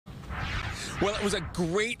Well, it was a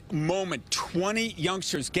great moment. 20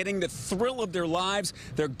 youngsters getting the thrill of their lives.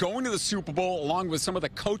 They're going to the Super Bowl along with some of the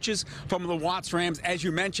coaches from the Watts Rams. As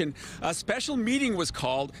you mentioned, a special meeting was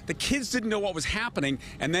called. The kids didn't know what was happening.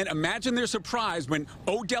 And then imagine their surprise when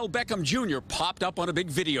Odell Beckham Jr. popped up on a big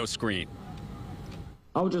video screen.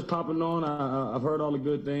 I was just popping on. I've heard all the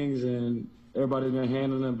good things, and everybody's been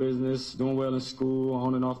handling their business, doing well in school,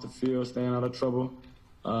 on and off the field, staying out of trouble.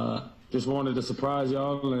 Just wanted to surprise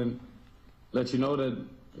y'all and let you know that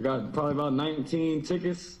I got probably about 19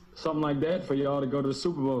 tickets, something like that, for y'all to go to the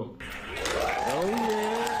Super Bowl. Oh,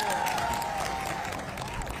 yeah.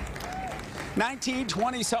 19,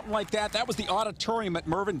 20, something like that. That was the auditorium at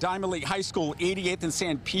Mervyn Diamond League High School, 88th and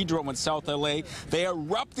San Pedro in South LA. They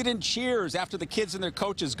erupted in cheers after the kids and their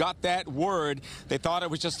coaches got that word. They thought it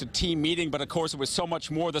was just a team meeting, but of course it was so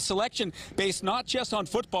much more. The selection based not just on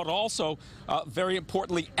football, but also, very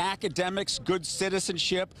importantly, academics, good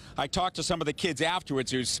citizenship. I talked to some of the kids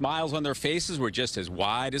afterwards whose smiles on their faces were just as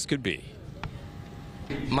wide as could be.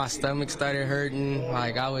 My stomach started hurting.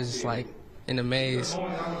 I was in a maze.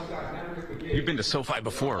 You've been to SoFi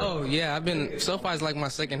before. Oh yeah, SoFi's like my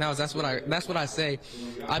second house. That's what I say.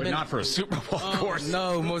 But not for a Super Bowl, of course.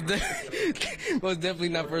 No, most definitely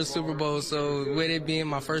not for a Super Bowl. So with it being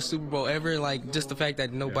my first Super Bowl ever, just the fact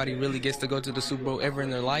that nobody really gets to go to the Super Bowl ever in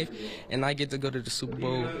their life, and I get to go to the Super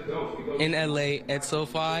Bowl in LA at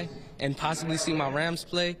SoFi and possibly see my Rams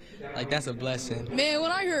play, that's a blessing. Man,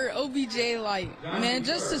 when I heard OBJ, man,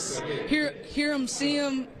 just to hear him, see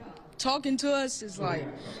him talking to us is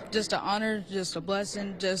just an honor, just a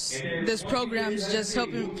blessing. Just this program is just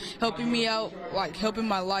helping me out, helping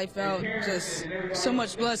my life out. Just so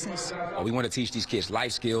much blessings. We want to teach these kids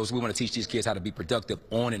life skills. We want to teach these kids how to be productive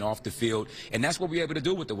on and off the field, and that's what we're able to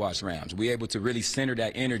do with the Watts Rams. We're able to really center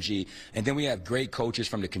that energy, and then we have great coaches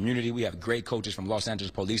from the community. We have great coaches from Los Angeles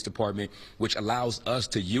Police Department, which allows us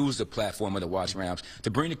to use the platform of the Watts Rams to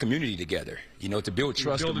bring the community together. To build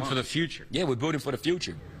trust. We're building for the future. Yeah, we're building for the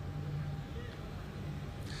future.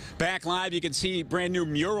 Back live, you can see brand new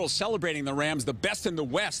murals celebrating the Rams, the best in the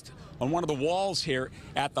West, on one of the walls here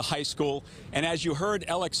at the high school. And as you heard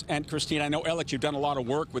Alex and Christine, I know, Alex, you've done a lot of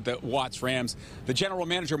work with the Watts Rams. The general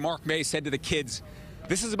manager, Mark May, said to the kids,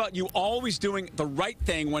 this is about you always doing the right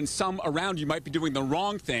thing when some around you might be doing the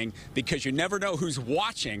wrong thing, because you never know who's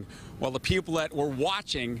watching. Well, the people that were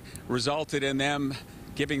watching resulted in them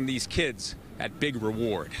giving these kids that big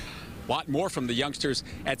reward. A lot more from the youngsters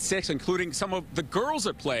at 6, including some of the girls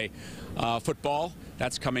that play football.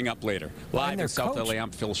 That's coming up later. Live in South LA, I'm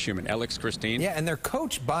Phil Schuman. Alex, Christine. Yeah, and they're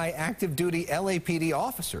coached by active duty LAPD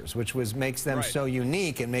officers, which makes them so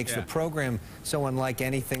unique and makes the program so unlike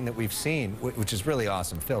anything that we've seen, which is really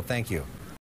awesome. Phil, thank you.